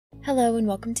Hello and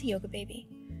welcome to Yoga Baby.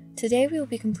 Today we will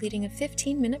be completing a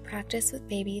 15-minute practice with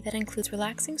baby that includes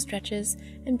relaxing stretches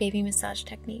and baby massage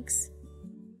techniques.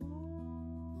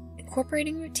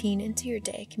 Incorporating routine into your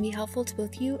day can be helpful to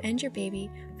both you and your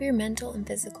baby for your mental and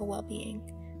physical well-being.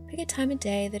 Pick a time of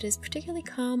day that is particularly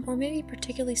calm or maybe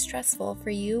particularly stressful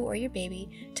for you or your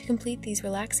baby to complete these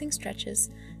relaxing stretches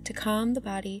to calm the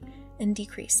body and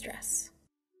decrease stress.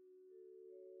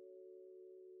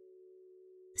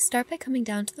 Start by coming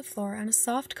down to the floor on a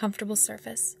soft, comfortable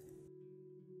surface.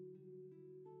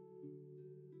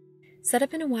 Set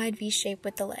up in a wide V shape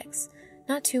with the legs.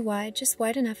 Not too wide, just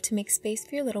wide enough to make space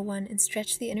for your little one and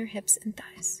stretch the inner hips and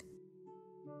thighs.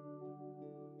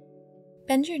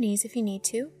 Bend your knees if you need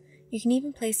to. You can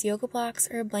even place yoga blocks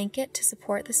or a blanket to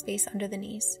support the space under the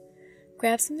knees.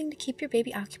 Grab something to keep your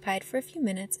baby occupied for a few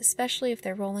minutes, especially if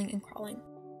they're rolling and crawling.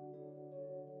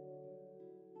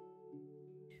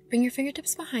 Bring your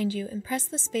fingertips behind you and press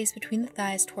the space between the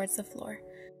thighs towards the floor.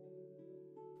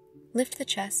 Lift the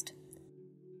chest.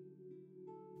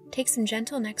 Take some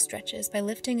gentle neck stretches by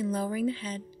lifting and lowering the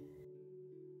head.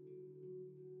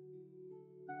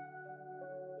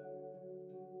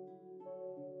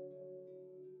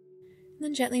 And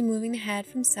then gently moving the head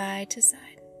from side to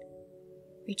side,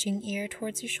 reaching ear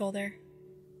towards your shoulder.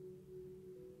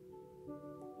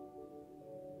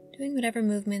 Doing whatever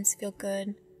movements feel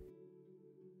good.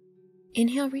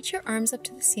 Inhale, reach your arms up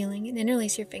to the ceiling and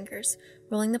interlace your fingers,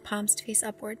 rolling the palms to face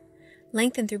upward.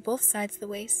 Lengthen through both sides of the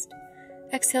waist.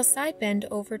 Exhale, side bend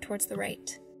over towards the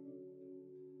right.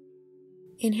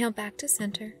 Inhale, back to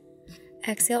center.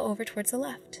 Exhale, over towards the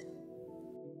left.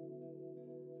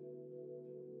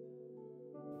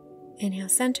 Inhale,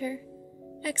 center.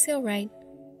 Exhale, right.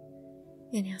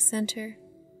 Inhale, center.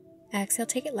 Exhale,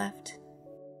 take it left.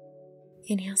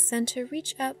 Inhale, center,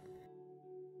 reach up.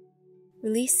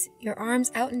 Release your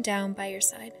arms out and down by your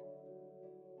side.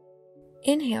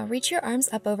 Inhale, reach your arms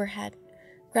up overhead.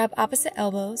 Grab opposite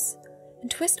elbows and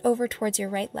twist over towards your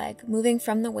right leg, moving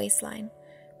from the waistline.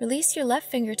 Release your left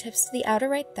fingertips to the outer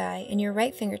right thigh and your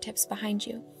right fingertips behind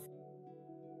you.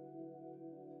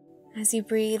 As you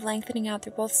breathe, lengthening out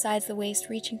through both sides of the waist,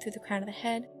 reaching through the crown of the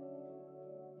head.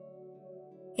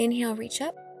 Inhale, reach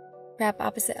up. Grab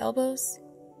opposite elbows.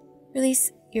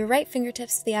 Release your right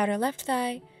fingertips to the outer left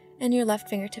thigh and your left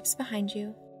fingertips behind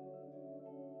you.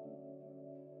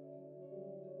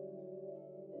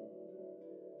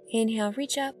 Inhale,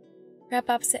 reach up, grab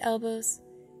opposite elbows.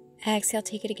 Exhale,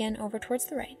 take it again over towards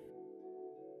the right.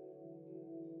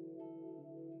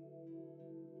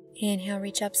 Inhale,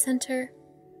 reach up center.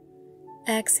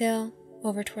 Exhale,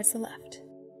 over towards the left.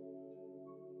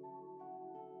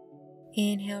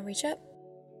 Inhale, reach up.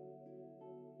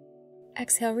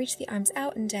 Exhale, reach the arms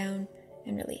out and down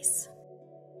and release.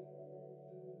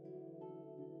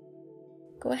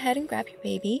 Go ahead and grab your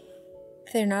baby.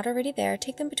 If they're not already there,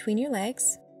 take them between your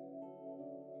legs.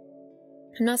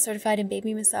 I'm not certified in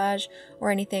baby massage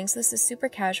or anything, so this is super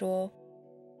casual.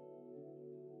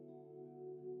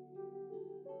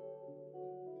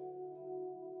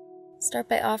 Start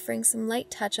by offering some light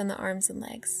touch on the arms and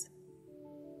legs.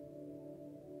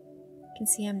 You can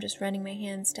see I'm just running my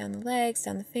hands down the legs,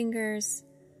 down the fingers.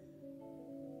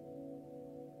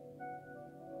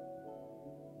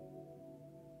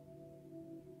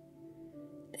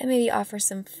 And maybe offer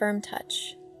some firm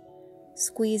touch,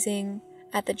 squeezing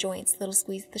at the joints, little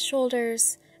squeeze at the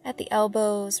shoulders, at the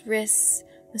elbows, wrists,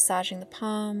 massaging the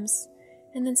palms,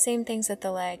 and then same things at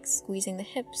the legs, squeezing the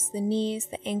hips, the knees,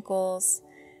 the ankles,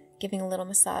 giving a little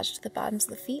massage to the bottoms of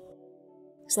the feet.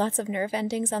 There's lots of nerve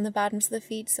endings on the bottoms of the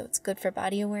feet, so it's good for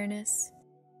body awareness.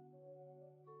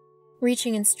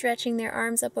 Reaching and stretching their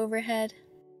arms up overhead.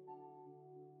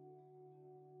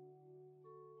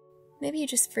 Maybe you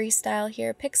just freestyle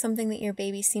here, pick something that your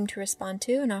baby seemed to respond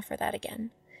to and offer that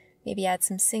again. Maybe add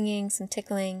some singing, some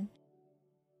tickling.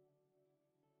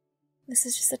 This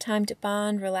is just a time to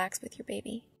bond, relax with your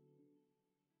baby.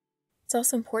 It's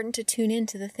also important to tune in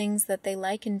to the things that they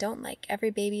like and don't like.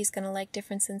 Every baby is going to like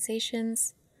different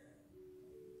sensations.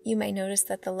 You might notice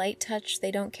that the light touch they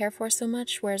don't care for so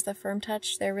much, whereas the firm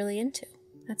touch they're really into.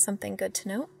 That's something good to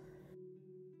know.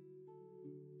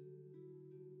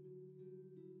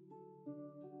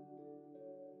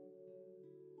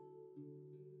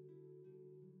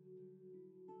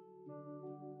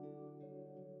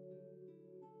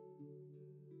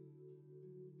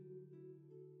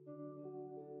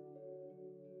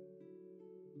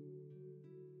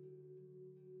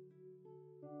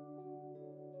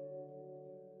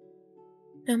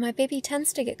 Now my baby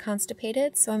tends to get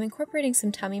constipated, so I'm incorporating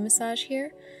some tummy massage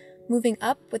here, moving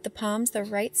up with the palms the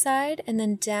right side and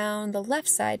then down the left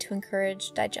side to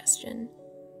encourage digestion.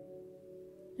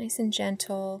 nice and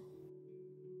gentle.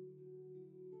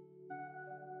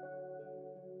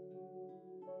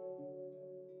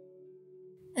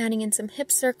 Adding in some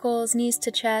hip circles, knees to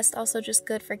chest, also just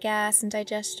good for gas and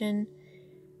digestion.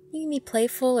 You can be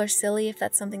playful or silly if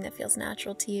that's something that feels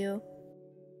natural to you.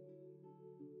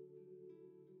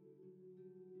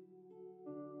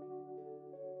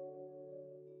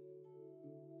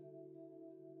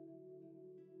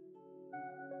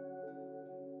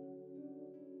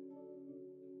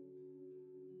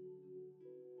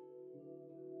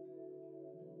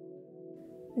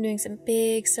 I'm doing some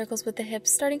big circles with the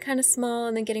hips, starting kind of small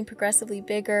and then getting progressively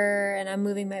bigger, and I'm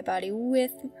moving my body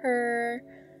with her.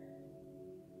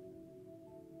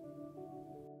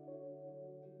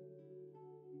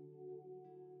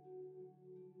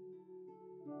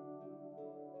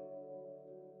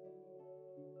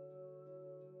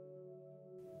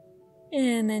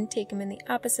 And then take them in the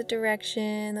opposite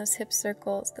direction. Those hip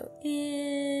circles go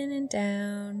in and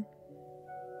down.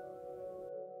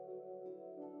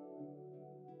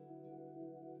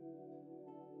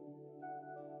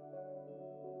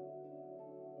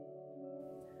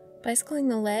 Bicycling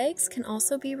the legs can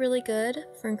also be really good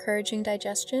for encouraging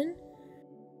digestion.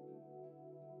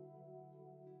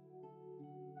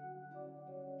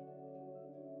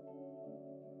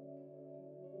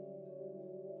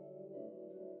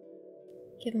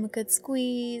 Give them a good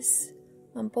squeeze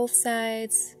on both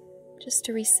sides just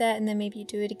to reset, and then maybe you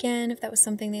do it again if that was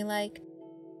something they like.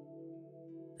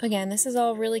 Again, this is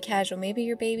all really casual. Maybe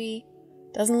your baby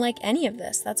doesn't like any of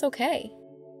this. That's okay.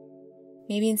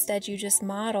 Maybe instead you just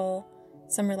model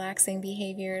some relaxing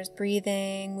behaviors,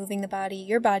 breathing, moving the body,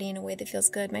 your body in a way that feels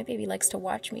good. My baby likes to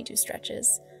watch me do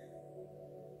stretches.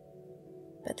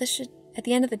 But this should, at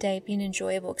the end of the day, be an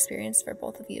enjoyable experience for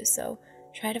both of you. So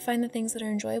try to find the things that are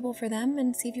enjoyable for them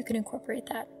and see if you can incorporate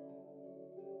that.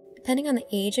 Depending on the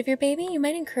age of your baby, you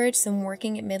might encourage some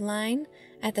working at midline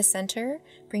at the center,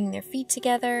 bringing their feet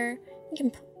together. You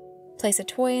can place a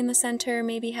toy in the center,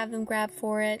 maybe have them grab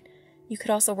for it. You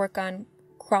could also work on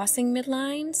crossing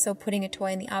midline, so putting a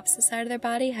toy on the opposite side of their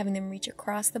body, having them reach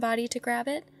across the body to grab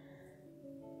it.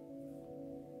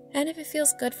 And if it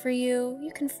feels good for you,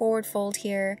 you can forward fold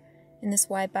here in this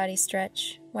wide body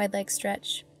stretch, wide leg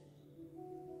stretch.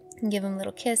 And give them a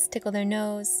little kiss, tickle their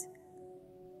nose.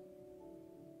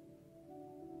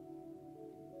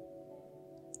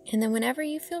 And then whenever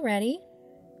you feel ready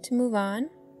to move on,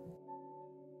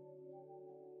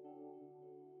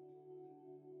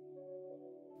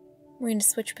 we're going to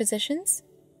switch positions.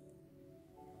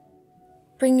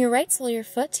 Bring your right sole of your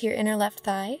foot to your inner left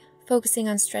thigh, focusing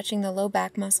on stretching the low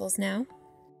back muscles now.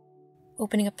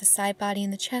 Opening up the side body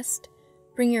and the chest.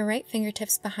 Bring your right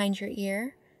fingertips behind your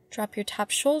ear. Drop your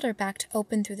top shoulder back to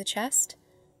open through the chest.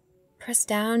 Press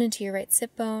down into your right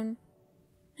sit bone.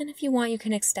 And if you want, you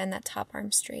can extend that top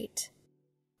arm straight.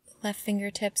 Left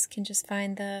fingertips can just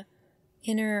find the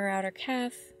inner or outer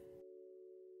calf.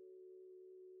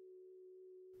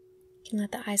 You can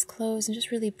let the eyes close and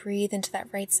just really breathe into that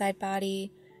right side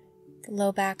body, the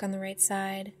low back on the right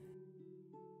side.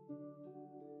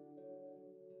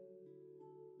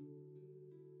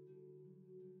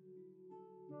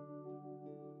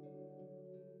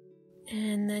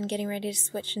 And then getting ready to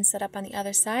switch and set up on the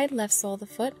other side. Left sole of the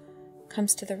foot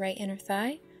comes to the right inner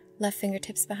thigh. Left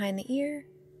fingertips behind the ear.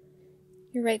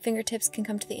 Your right fingertips can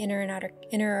come to the inner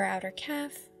or outer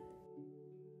calf.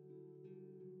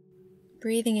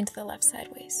 Breathing into the left side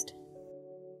waist.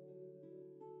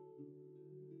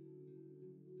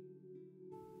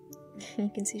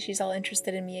 You can see she's all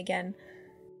interested in me again.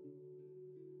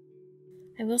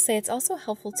 I will say it's also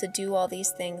helpful to do all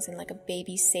these things in like a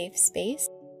baby safe space,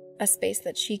 a space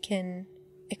that she can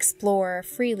explore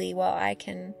freely while I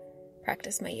can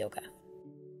practice my yoga.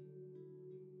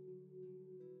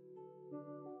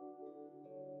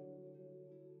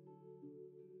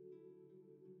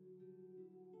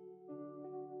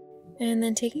 And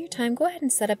then taking your time, go ahead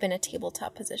and set up in a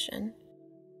tabletop position.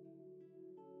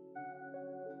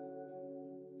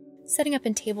 Setting up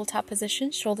in tabletop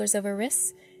position, shoulders over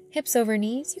wrists, hips over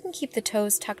knees. You can keep the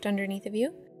toes tucked underneath of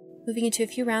you. Moving into a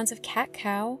few rounds of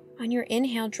cat-cow. On your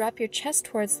inhale, drop your chest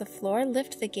towards the floor,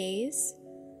 lift the gaze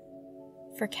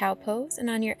for cow pose.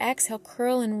 And on your exhale,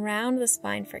 curl and round the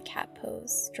spine for cat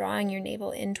pose, drawing your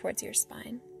navel in towards your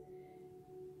spine.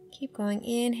 Keep going,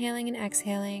 inhaling and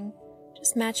exhaling.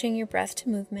 Just matching your breath to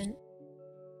movement.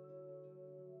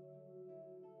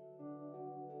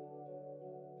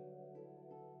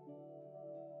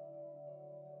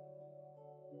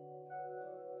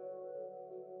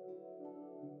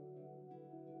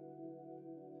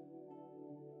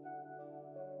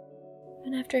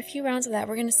 And after a few rounds of that,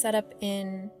 we're going to set up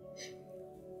in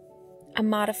a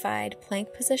modified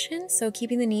plank position, so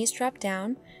keeping the knees dropped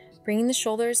down, bringing the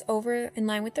shoulders over in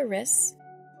line with the wrists,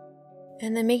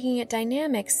 and then making it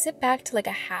dynamic, sit back to like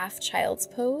a half child's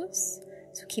pose,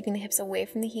 so keeping the hips away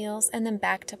from the heels, and then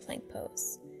back to plank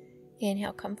pose.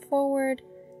 Inhale, come forward,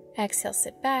 exhale,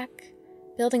 sit back,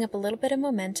 building up a little bit of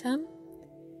momentum.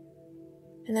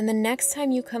 And then the next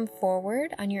time you come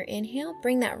forward on your inhale,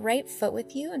 bring that right foot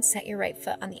with you and set your right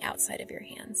foot on the outside of your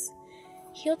hands.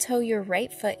 Heel toe your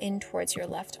right foot in towards your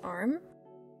left arm,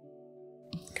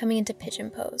 coming into pigeon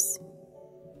pose.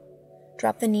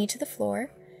 Drop the knee to the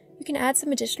floor. You can add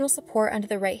some additional support under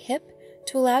the right hip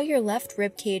to allow your left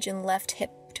rib cage and left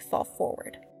hip to fall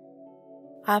forward.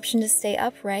 Option to stay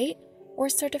upright or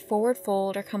start to forward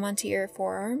fold or come onto your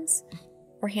forearms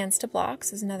or hands to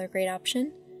blocks is another great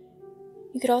option.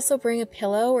 You could also bring a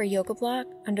pillow or yoga block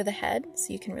under the head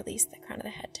so you can release the crown of the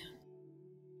head down.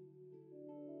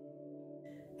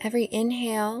 Every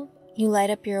inhale, you light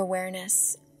up your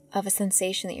awareness of a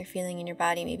sensation that you're feeling in your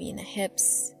body, maybe in the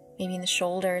hips, maybe in the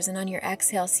shoulders, and on your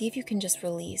exhale, see if you can just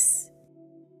release.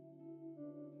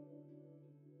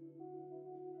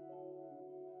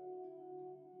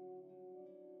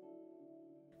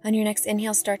 On your next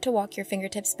inhale, start to walk your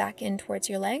fingertips back in towards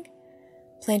your leg.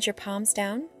 Plant your palms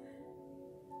down.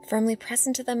 Firmly press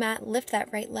into the mat, lift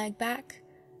that right leg back,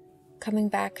 coming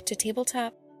back to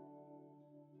tabletop.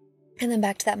 And then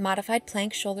back to that modified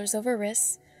plank, shoulders over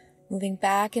wrists, moving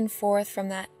back and forth from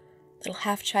that little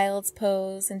half child's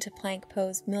pose into plank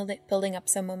pose, building up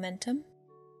some momentum.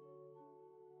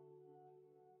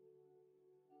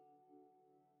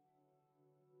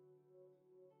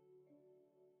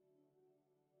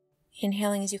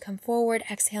 Inhaling as you come forward,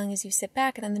 exhaling as you sit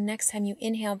back, and then the next time you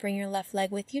inhale, bring your left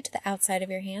leg with you to the outside of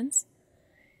your hands.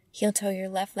 Heel toe your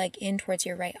left leg in towards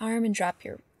your right arm and drop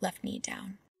your left knee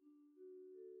down.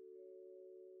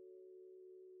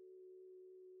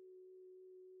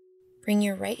 Bring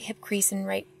your right hip crease and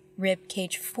right rib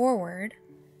cage forward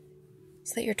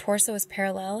so that your torso is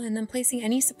parallel, and then placing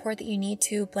any support that you need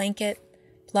to, blanket,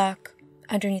 block,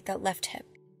 underneath that left hip.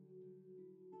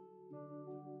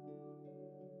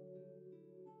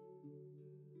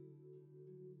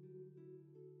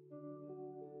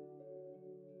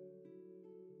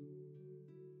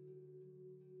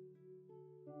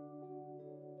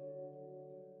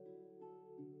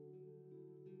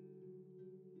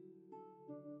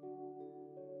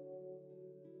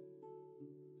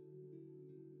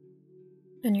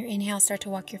 On your inhale, start to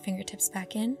walk your fingertips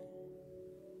back in.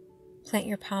 Plant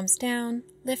your palms down,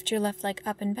 lift your left leg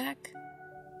up and back,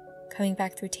 coming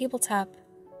back through tabletop,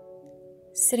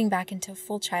 sitting back into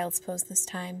full child's pose this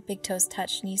time. Big toes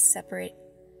touch, knees separate.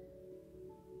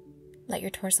 Let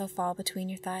your torso fall between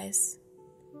your thighs.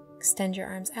 Extend your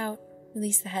arms out,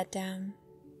 release the head down.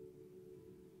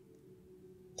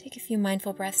 Take a few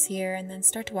mindful breaths here and then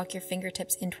start to walk your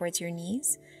fingertips in towards your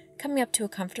knees, coming up to a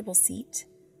comfortable seat.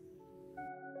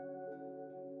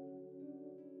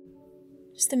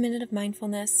 Just a minute of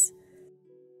mindfulness.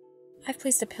 I've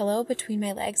placed a pillow between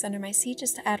my legs under my seat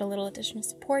just to add a little additional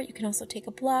support. You can also take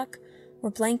a block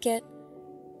or blanket,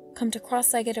 come to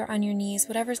cross-legged or on your knees,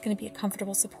 whatever is going to be a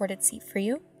comfortable supported seat for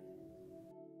you.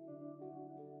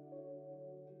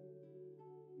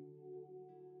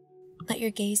 Let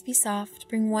your gaze be soft.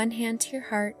 Bring one hand to your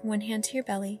heart, one hand to your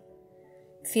belly.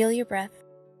 Feel your breath.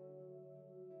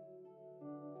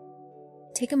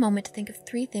 Take a moment to think of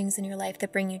 3 things in your life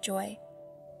that bring you joy.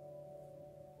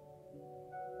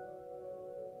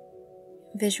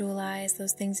 Visualize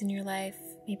those things in your life.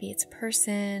 Maybe it's a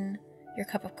person, your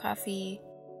cup of coffee,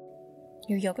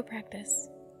 your yoga practice.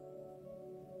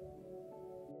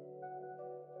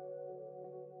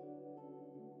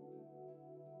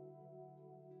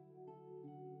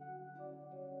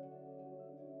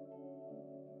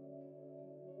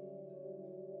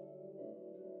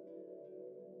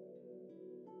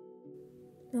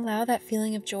 Allow that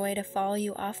feeling of joy to follow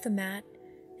you off the mat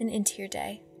and into your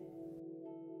day.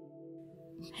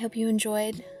 I hope you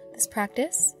enjoyed this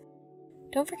practice.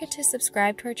 Don't forget to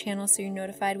subscribe to our channel so you're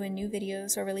notified when new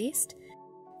videos are released.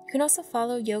 You can also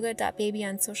follow yoga.baby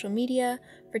on social media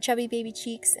for chubby baby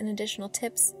cheeks and additional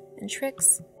tips and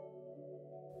tricks.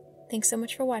 Thanks so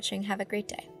much for watching. Have a great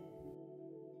day.